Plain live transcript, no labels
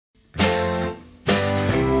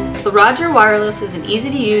The Rodger Wireless is an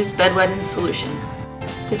easy-to-use bedwetting solution.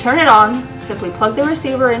 To turn it on, simply plug the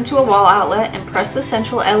receiver into a wall outlet and press the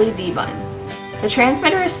central LED button. The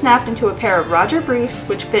transmitter is snapped into a pair of Rodger briefs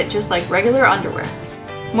which fit just like regular underwear.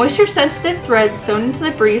 Moisture-sensitive threads sewn into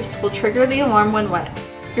the briefs will trigger the alarm when wet.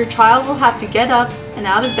 Your child will have to get up and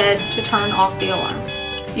out of bed to turn off the alarm.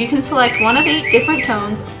 You can select one of 8 different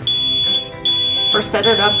tones or set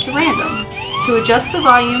it up to random. To adjust the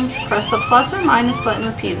volume, press the plus or minus button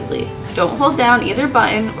repeatedly. Don't hold down either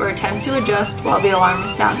button or attempt to adjust while the alarm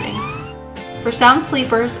is sounding. For sound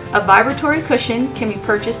sleepers, a vibratory cushion can be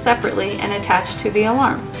purchased separately and attached to the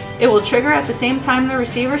alarm. It will trigger at the same time the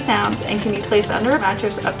receiver sounds and can be placed under a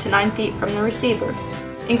mattress up to 9 feet from the receiver.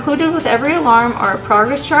 Included with every alarm are a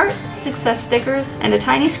progress chart, success stickers, and a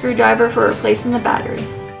tiny screwdriver for replacing the battery.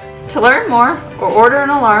 To learn more or order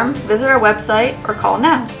an alarm, visit our website or call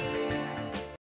now.